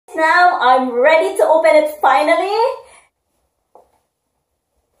now I'm ready to open it finally.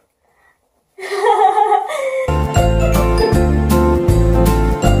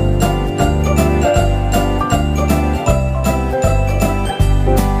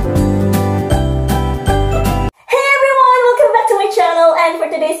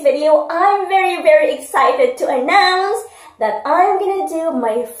 Today's video, I'm very excited to announce that I'm gonna do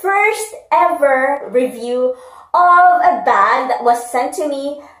my first ever review of a bag that was sent to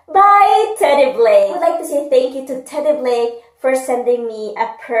me by Teddy Blake. I would like to say thank you to Teddy Blake for sending me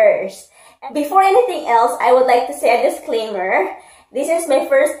a purse. Before anything else, I would like to say a disclaimer. This is my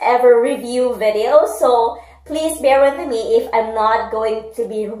first ever review video, so please bear with me if I'm not going to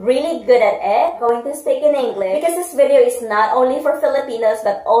be really good at it. I'm going to speak in English because this video is not only for Filipinos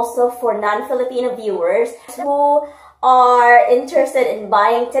but also for non-Filipino viewers who are interested in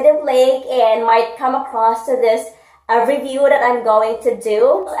buying Teddy Blake and might come across to this review that I'm going to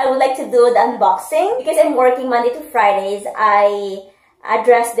do. I would like to do the unboxing because I'm working Monday to Fridays. I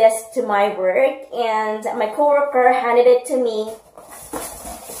addressed this to my work and my coworker handed it to me.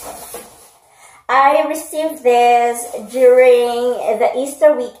 I received this during the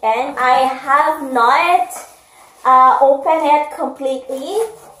Easter weekend. I have not opened it completely.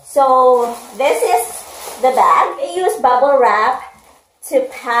 So this is the bag. I use bubble wrap to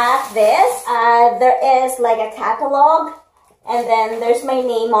pack this. There is like a catalog and then there's my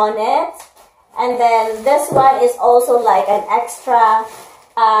name on it. And then this one is also like an extra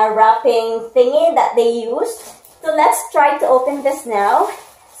wrapping thingy that they used. So let's try to open this now.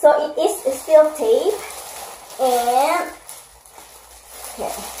 So it is still tape and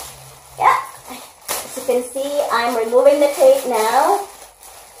okay, yeah, as you can see, I'm removing the tape now.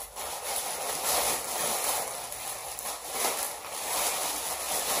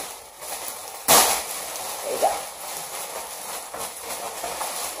 There you go.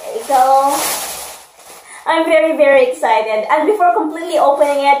 There you go. I'm very excited, and before completely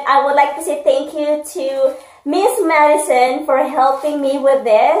opening it, I would like to say thank you to Miss Madison for helping me with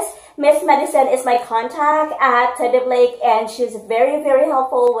this. Miss Madison is my contact at Teddy Blake and she's very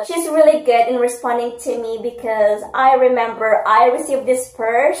helpful. She's really good in responding to me because I remember I received this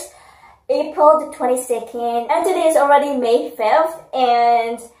purse April the 22nd and today is already May 5th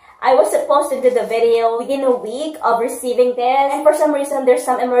and I was supposed to do the video within a week of receiving this, and for some reason there's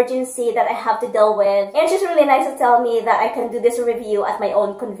some emergency that I have to deal with, and she's really nice to tell me that I can do this review at my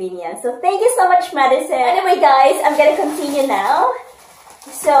own convenience. So thank you so much, Madison. Anyway guys, I'm gonna continue now.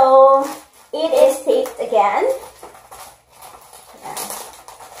 So it is taped again.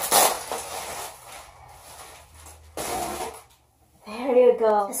 There you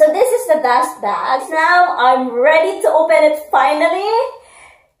go. So this is the dust bag. Now I'm ready to open it finally.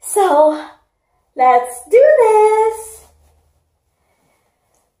 So, let's do this!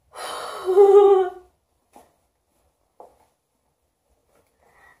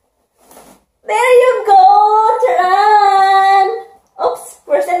 There you go, Taran! Oops,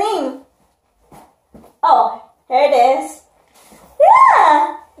 where's the name? Oh, here it is.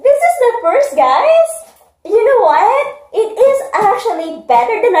 Yeah, this is the purse, guys. You know what? It is actually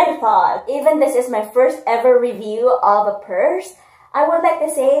better than I thought. Even this is my first ever review of a purse. I would like to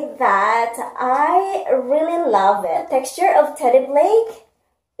say that I really love it. The texture of Teddy Blake,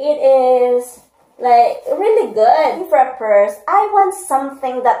 it is like really good for a purse. I want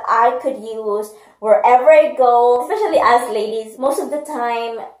something that I could use wherever I go, especially as ladies. Most of the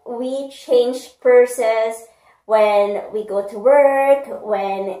time, we change purses when we go to work,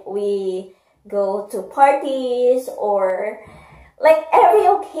 when we go to parties, or like every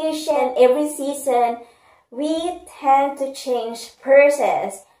occasion, every season, we tend to change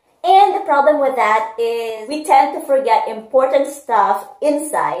purses. And the problem with that is we tend to forget important stuff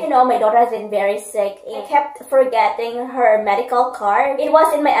inside. You know, my daughter has been very sick. I kept forgetting her medical card. It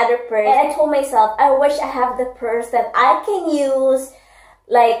was in my other purse. And I told myself, I wish I have the purse that I can use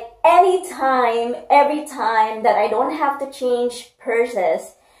like anytime, every time that I don't have to change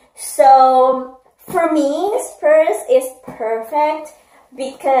purses. So for me, this purse is perfect.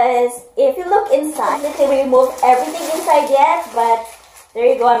 Because if you look inside, let's say we remove everything inside yet, but there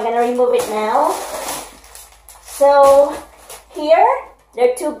you go, I'm gonna remove it now. So here, there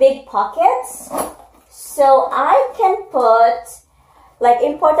are two big pockets. So I can put like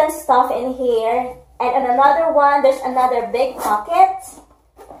important stuff in here. And in another one, there's another big pocket.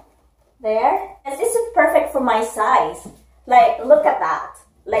 There. And this is perfect for my size. Like, look at that.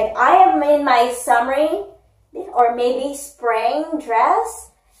 Like, I am in my summery or maybe spring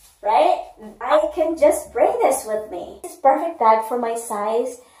dress, right? I can just bring this with me. It's perfect bag for my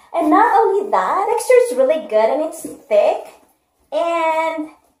size. And not only that, the texture is really good and it's thick. And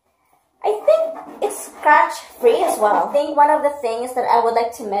scratch free as well. I think one of the things that I would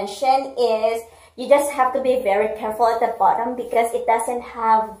like to mention is you just have to be very careful at the bottom because it doesn't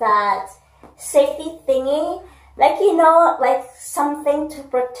have that safety thingy. Like, you know, like something to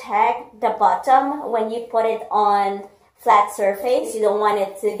protect the bottom when you put it on flat surface. You don't want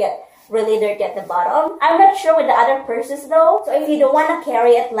it to get really dirty at the bottom. I'm not sure with the other purses though. So if you don't want to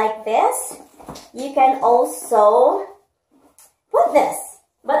carry it like this, you can also put this.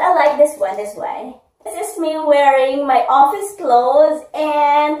 But I like this one this way. This is me wearing my office clothes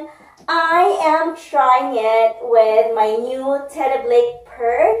and I am trying it with my new Teddy Blake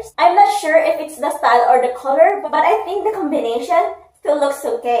purse. I'm not sure if it's the style or the color, but I think the combination still looks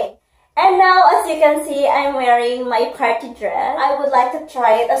okay. And now, as you can see, I'm wearing my party dress. I would like to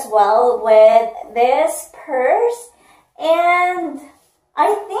try it as well with this purse. And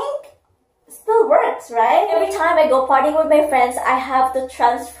I think it still works, right? Every time I go partying with my friends, I have to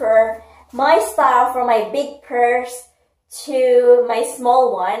transfer my style from my big purse to my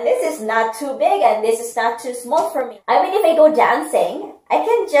small one. This is not too big and this is not too small for me. I mean, if I go dancing, I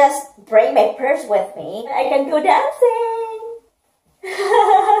can just bring my purse with me. I can go dancing.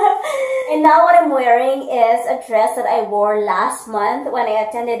 And now what I'm wearing is a dress that I wore last month when I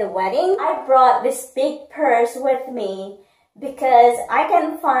attended a wedding. I brought this big purse with me because I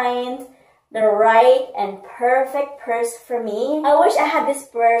can find the right and perfect purse for me. I wish I had this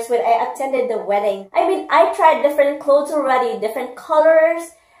purse when I attended the wedding. I mean, I tried different clothes already, different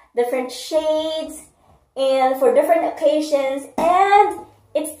colors, different shades, and for different occasions, and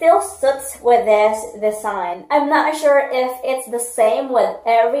it still suits with this design. I'm not sure if it's the same with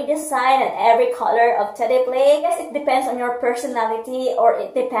every design and every color of Teddy Blake. I guess it depends on your personality or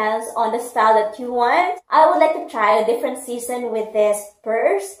it depends on the style that you want. I would like to try a different season with this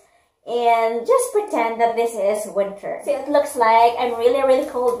purse and just pretend that this is winter. So it looks like I'm really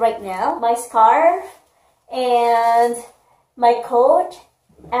cold right now. My scarf and my coat,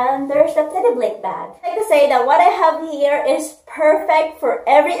 and there's the Teddy Blake bag. I like to say that what I have here is perfect for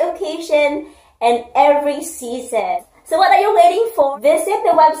every occasion and every season. So what are you waiting for? Visit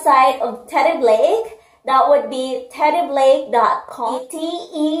the website of Teddy Blake. That would be teddyblake.com.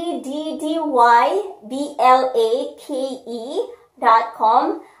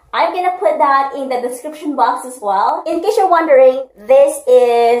 TEDDYBLAKE.com. I'm gonna put that in the description box as well. In case you're wondering, this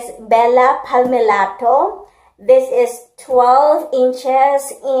is Bella Palmelato. This is 12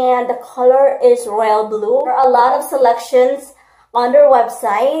 inches and the color is royal blue. There are a lot of selections on their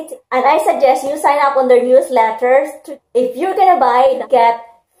website and I suggest you sign up on their newsletters. If you're gonna buy, get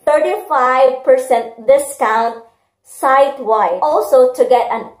 35% discount site-wide. Also, to get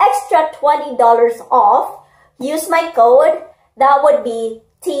an extra $20 off, use my code. That would be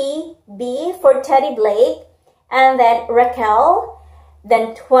TB for Teddy Blake, and then Raquel,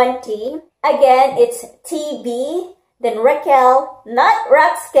 then 20. Again, it's TB, then Raquel, not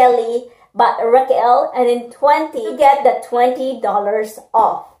Racz Kelly, but Raquel, and then 20 to get the $20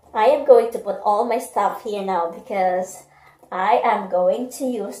 off. I am going to put all my stuff here now because I am going to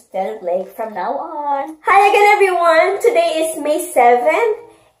use Teddy Blake from now on. Hi again everyone! Today is May 7th,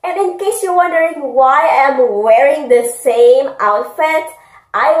 and in case you're wondering why I'm wearing the same outfit,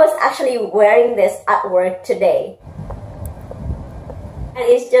 I was actually wearing this at work today. And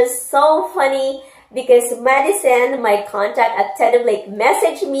it's just so funny because Madison, my contact at Teddy Blake,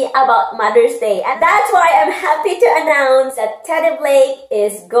 messaged me about Mother's Day. And that's why I'm happy to announce that Teddy Blake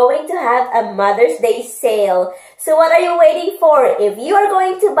is going to have a Mother's Day sale. So what are you waiting for? If you are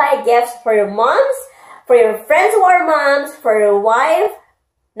going to buy gifts for your moms, for your friends who are moms, for your wife,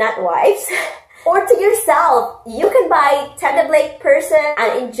 not wives, or to yourself, you can buy Teddy Blake purses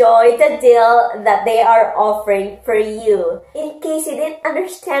and enjoy the deal that they are offering for you. In case you didn't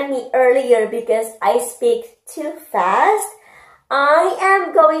understand me earlier because I speak too fast, I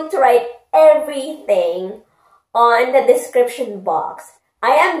am going to write everything on the description box.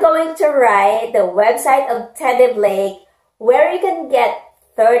 I am going to write the website of Teddy Blake where you can get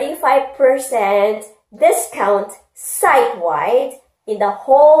 35% discount site-wide in the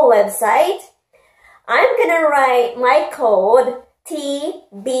whole website. I'm gonna write my code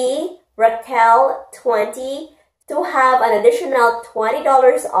TBRaquel20 to have an additional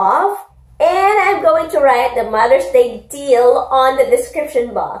 $20 off. And I'm going to write the Mother's Day deal on the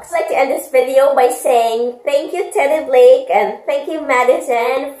description box. I'd like to end this video by saying thank you Teddy Blake and thank you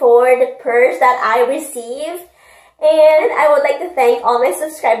Madison for the purse that I received. And I would like to thank all my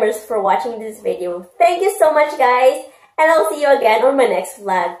subscribers for watching this video. Thank you so much guys, and I'll see you again on my next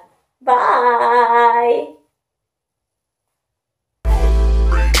vlog. Bye!